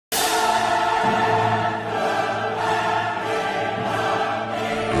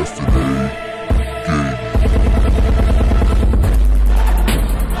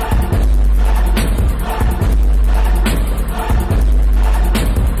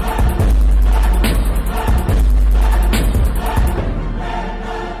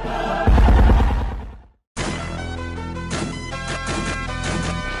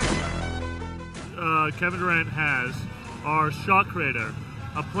Durant has are shot creator.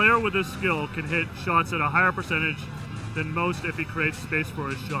 A player with this skill can hit shots at a higher percentage than most if he creates space for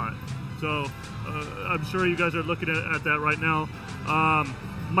his shot. So I'm sure you guys are looking at that right now.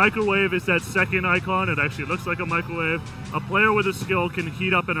 Microwave is that second icon. It actually looks like a microwave. A player with a skill can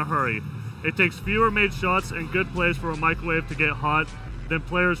heat up in a hurry. It takes fewer made shots and good plays for a microwave to get hot than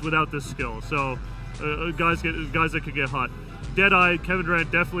players without this skill. So guys that can get hot. Deadeye, Kevin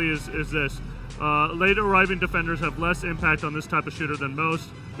Durant definitely is this. Late arriving defenders have less impact on this type of shooter than most.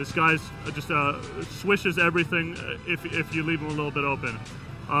 This guy's just swishes everything if you leave him a little bit open.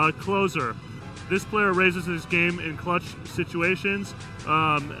 Closer. This player raises his game in clutch situations,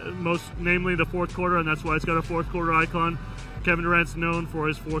 most namely the fourth quarter, and that's why it's got a fourth quarter icon. Kevin Durant's known for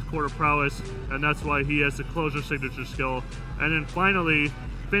his fourth quarter prowess, and that's why he has the closer signature skill. And then finally,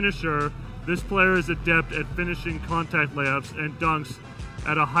 finisher. This player is adept at finishing contact layups and dunks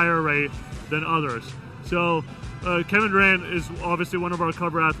at a higher rate than others. So Kevin Durant is obviously one of our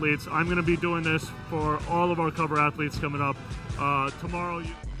cover athletes. I'm going to be doing this for all of our cover athletes coming up tomorrow.